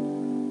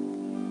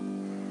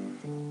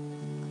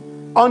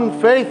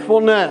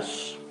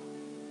 Unfaithfulness.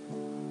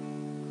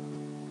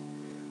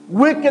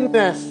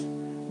 Wickedness.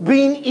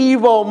 Being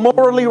evil,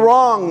 morally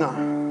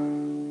wrong.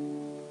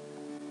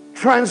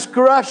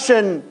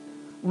 Transgression,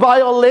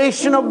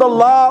 violation of the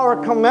law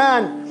or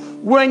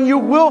command. When you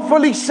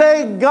willfully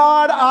say,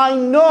 God, I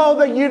know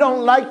that you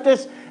don't like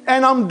this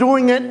and I'm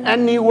doing it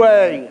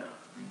anyway.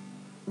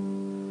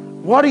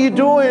 What are you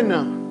doing?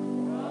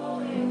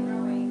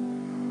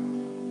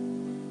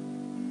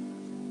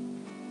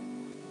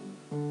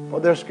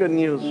 Well, there's good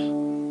news.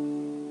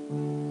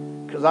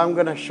 Because I'm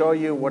going to show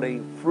you what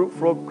a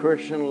fruitful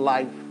Christian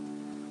life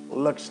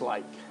looks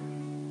like.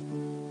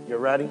 You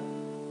ready?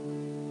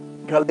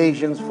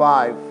 Galatians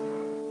 5,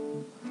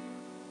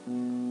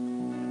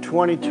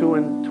 22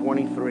 and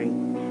 23.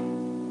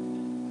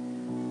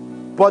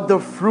 But the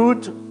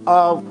fruit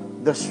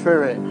of the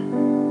Spirit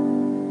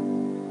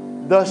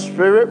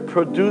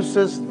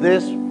produces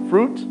this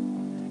fruit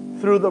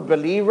through the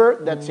believer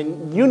that's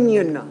in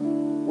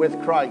union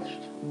with Christ.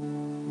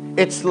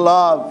 It's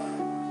love.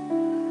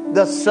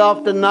 The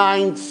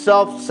self-denying,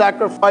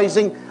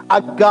 self-sacrificing,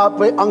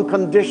 agape,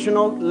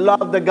 unconditional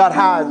love that God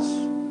has.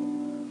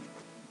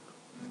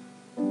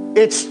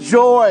 It's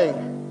joy.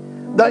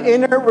 The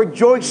inner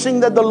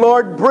rejoicing that the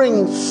Lord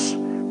brings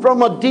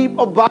from a deep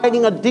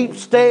abiding, a deep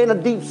stay, and a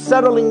deep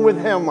settling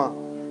with Him.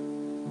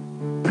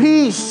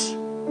 Peace.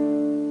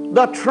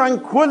 The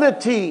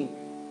tranquility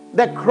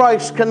that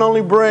Christ can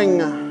only bring.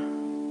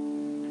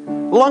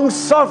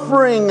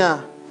 Long-suffering.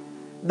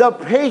 The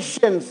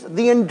patience,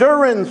 the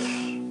endurance,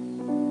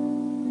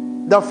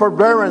 the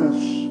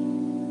forbearance,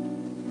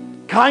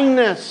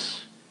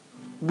 kindness,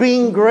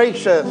 being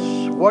gracious.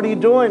 What are you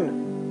doing?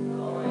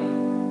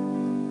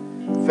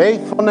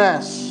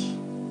 Faithfulness,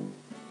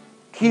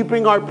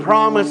 keeping our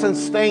promise and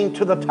staying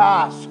to the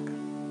task.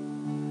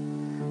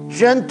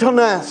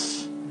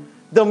 Gentleness,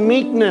 the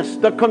meekness,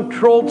 the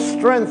controlled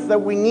strength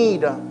that we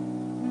need.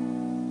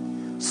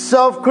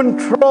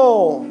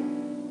 Self-control,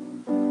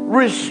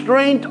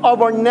 restraint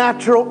of our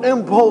natural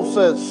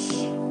impulses.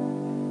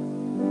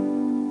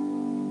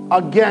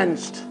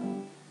 Against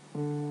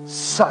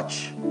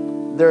such,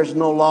 there's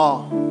no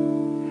law.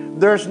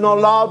 There's no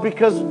law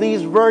because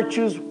these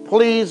virtues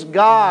please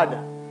God.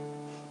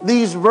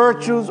 These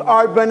virtues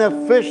are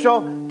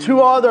beneficial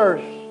to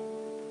others.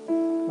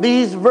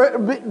 These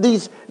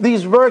virtues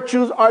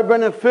are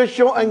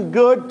beneficial and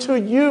good to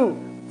you,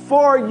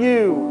 for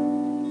you.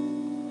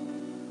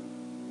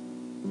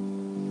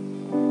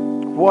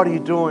 What are you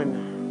doing?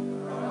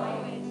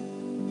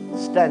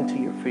 Stand to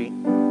your feet.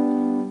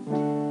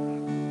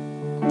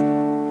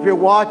 If you're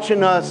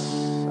watching us,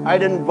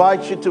 I'd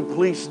invite you to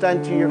please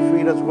stand to your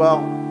feet as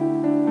well.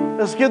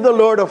 Let's give the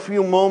Lord a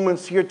few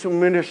moments here to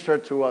minister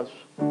to us.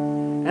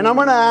 And I'm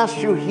going to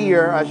ask you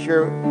here, as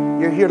you're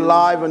here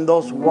live and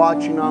those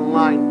watching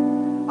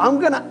online, I'm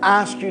going to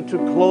ask you to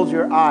close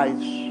your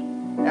eyes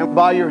and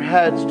bow your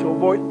heads to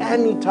avoid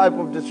any type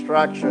of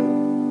distraction.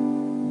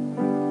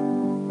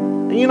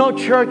 And you know,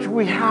 church,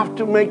 we have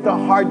to make the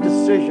hard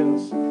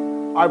decisions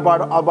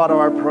about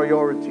our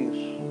priorities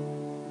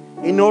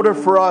in order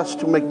for us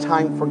to make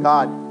time for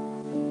God.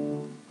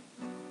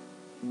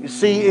 You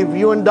see, if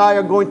you and I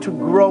are going to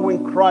grow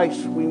in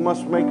Christ, we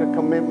must make a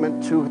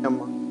commitment to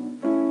Him.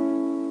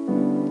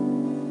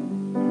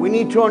 We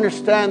need to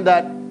understand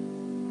that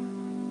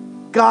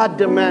God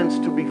demands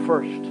to be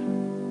first,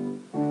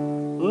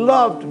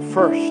 loved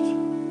first,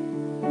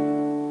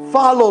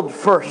 followed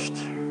first,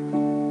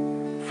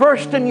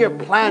 first in your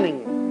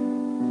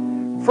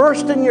planning,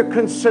 first in your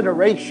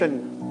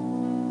consideration.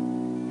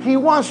 He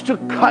wants to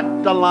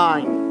cut the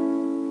line.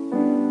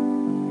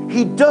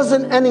 He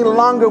doesn't any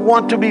longer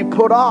want to be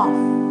put off.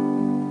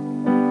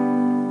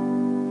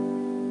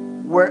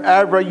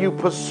 Wherever you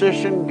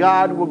position,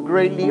 God will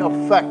greatly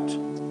affect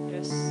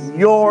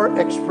your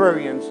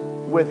experience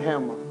with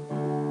Him.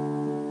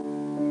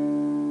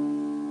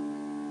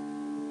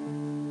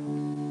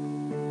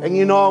 And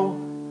you know,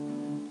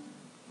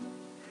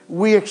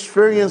 we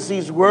experience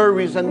these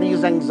worries and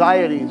these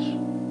anxieties.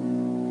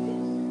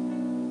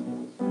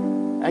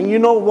 And you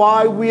know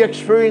why we're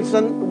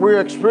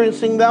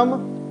experiencing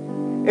them?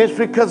 It's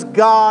because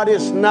God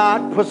is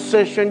not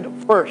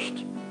positioned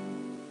first.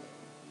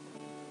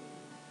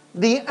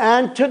 The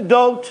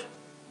antidote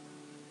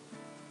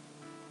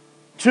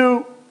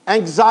to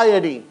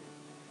anxiety,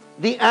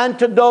 the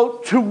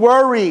antidote to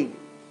worry,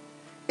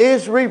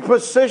 is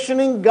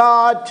repositioning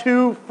God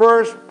to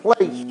first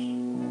place.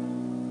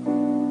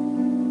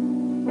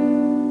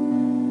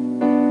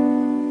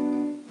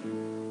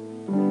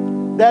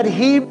 That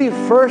He be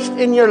first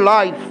in your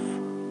life.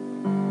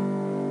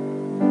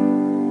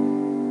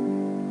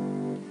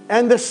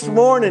 And this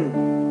morning,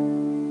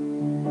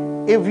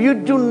 if you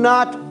do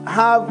not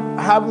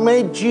have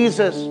made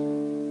Jesus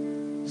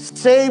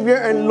Savior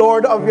and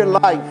Lord of your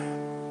life,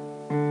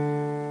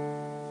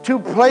 to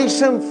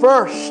place Him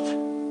first,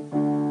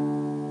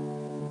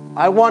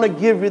 I want to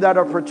give you that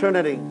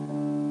opportunity.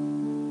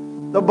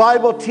 The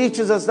Bible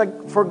teaches us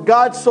that for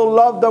God so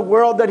loved the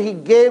world that He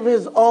gave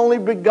His only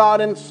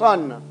begotten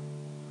Son,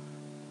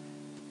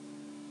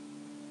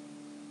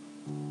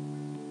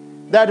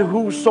 that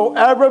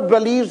whosoever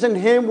believes in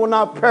Him will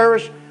not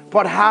perish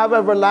but have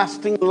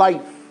everlasting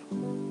life.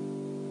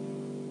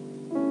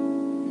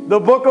 The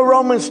book of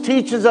Romans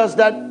teaches us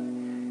that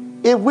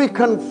if we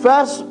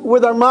confess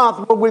with our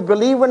mouth but we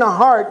believe in our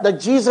heart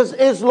that Jesus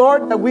is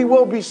Lord, that we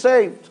will be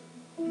saved.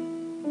 And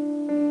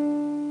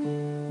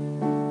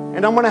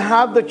I'm going to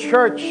have the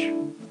church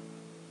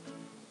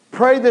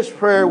pray this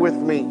prayer with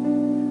me.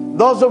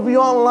 Those of you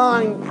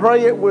online,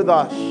 pray it with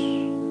us.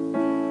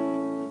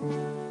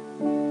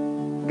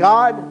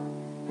 God,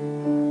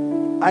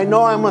 I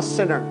know I'm a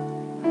sinner,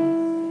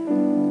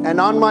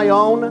 and on my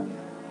own,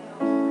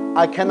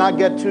 I cannot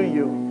get to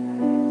you.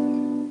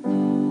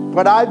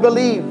 But I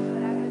believe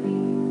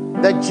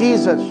that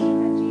Jesus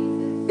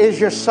is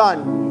your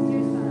Son,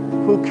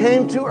 who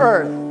came to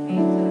earth,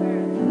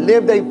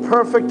 lived a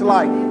perfect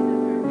life,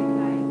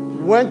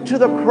 went to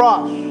the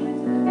cross,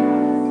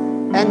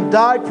 and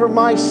died for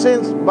my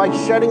sins by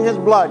shedding his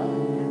blood.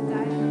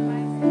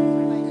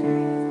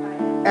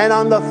 And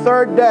on the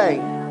third day,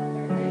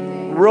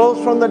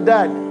 rose from the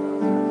dead.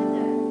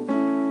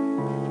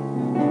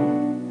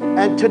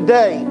 And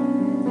today,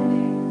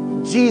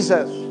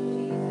 Jesus,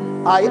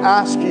 I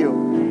ask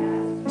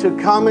you to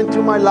come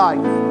into my life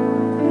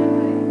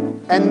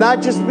and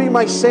not just be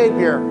my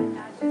Savior,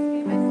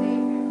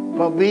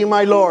 but be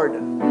my Lord.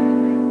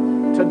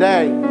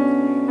 Today,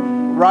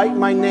 write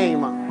my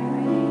name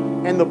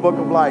in the book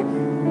of life.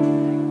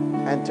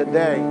 And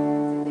today,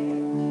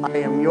 I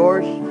am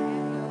yours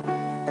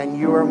and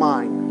you are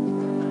mine.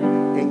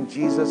 In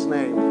Jesus'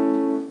 name.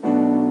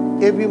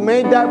 If you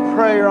made that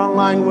prayer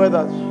online with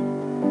us,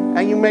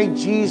 and you made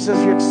Jesus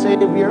your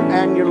Savior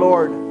and your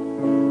Lord,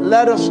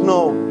 let us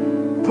know.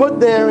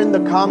 Put there in the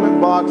comment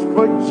box,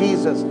 put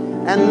Jesus,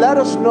 and let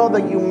us know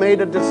that you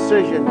made a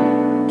decision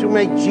to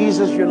make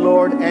Jesus your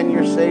Lord and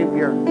your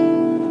Savior.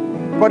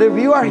 But if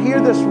you are here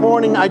this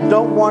morning, I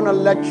don't want to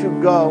let you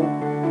go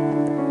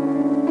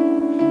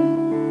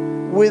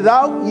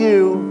without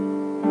you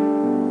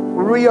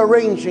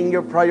rearranging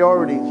your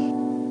priorities.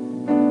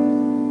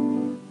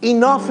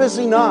 Enough is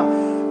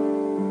enough.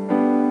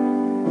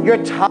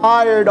 You're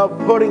tired of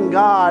putting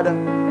God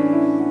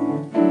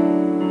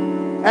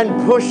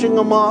and pushing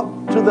Him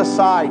up to the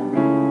side.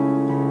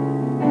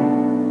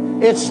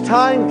 It's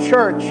time,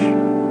 church,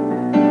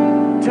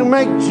 to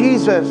make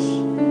Jesus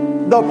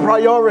the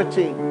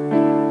priority.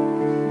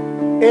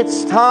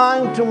 It's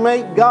time to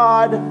make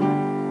God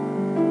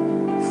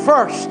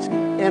first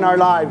in our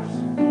lives.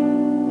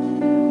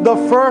 The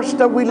first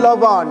that we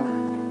love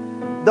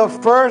on. The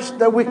first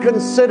that we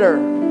consider.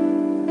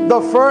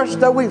 The first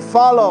that we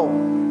follow.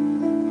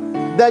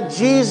 That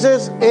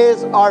Jesus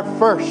is our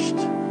first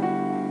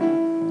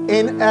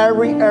in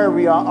every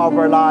area of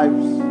our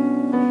lives.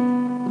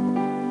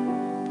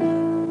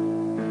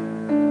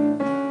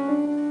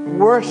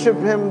 Worship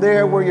Him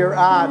there where you're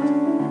at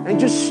and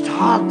just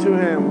talk to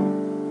Him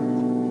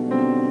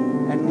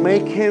and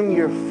make Him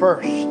your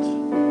first.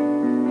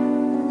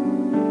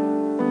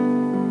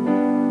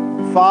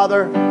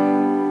 Father,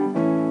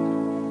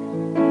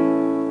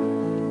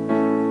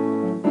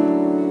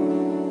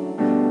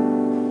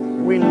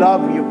 we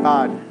love you,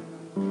 God.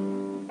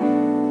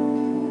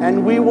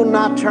 And we will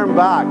not turn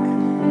back.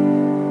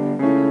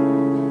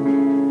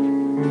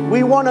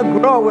 We want to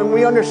grow, and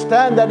we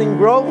understand that in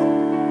growth,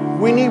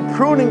 we need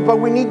pruning, but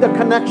we need the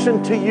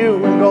connection to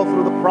you and go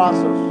through the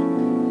process.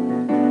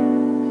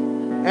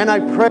 And I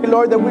pray,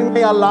 Lord, that we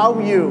may allow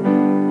you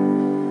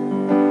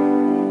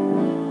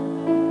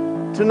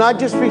to not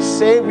just be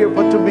Savior,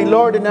 but to be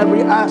Lord in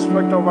every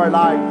aspect of our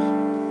lives.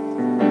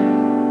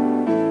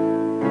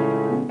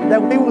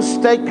 That we will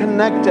stay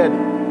connected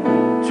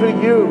to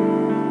you.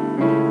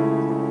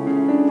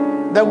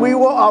 That we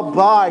will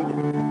abide.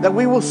 That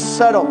we will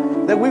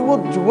settle. That we will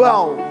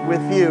dwell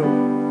with you.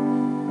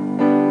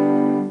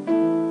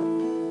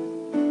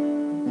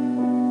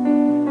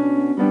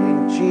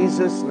 In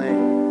Jesus'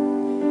 name.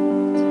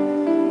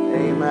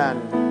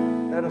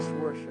 Amen. Let us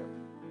worship.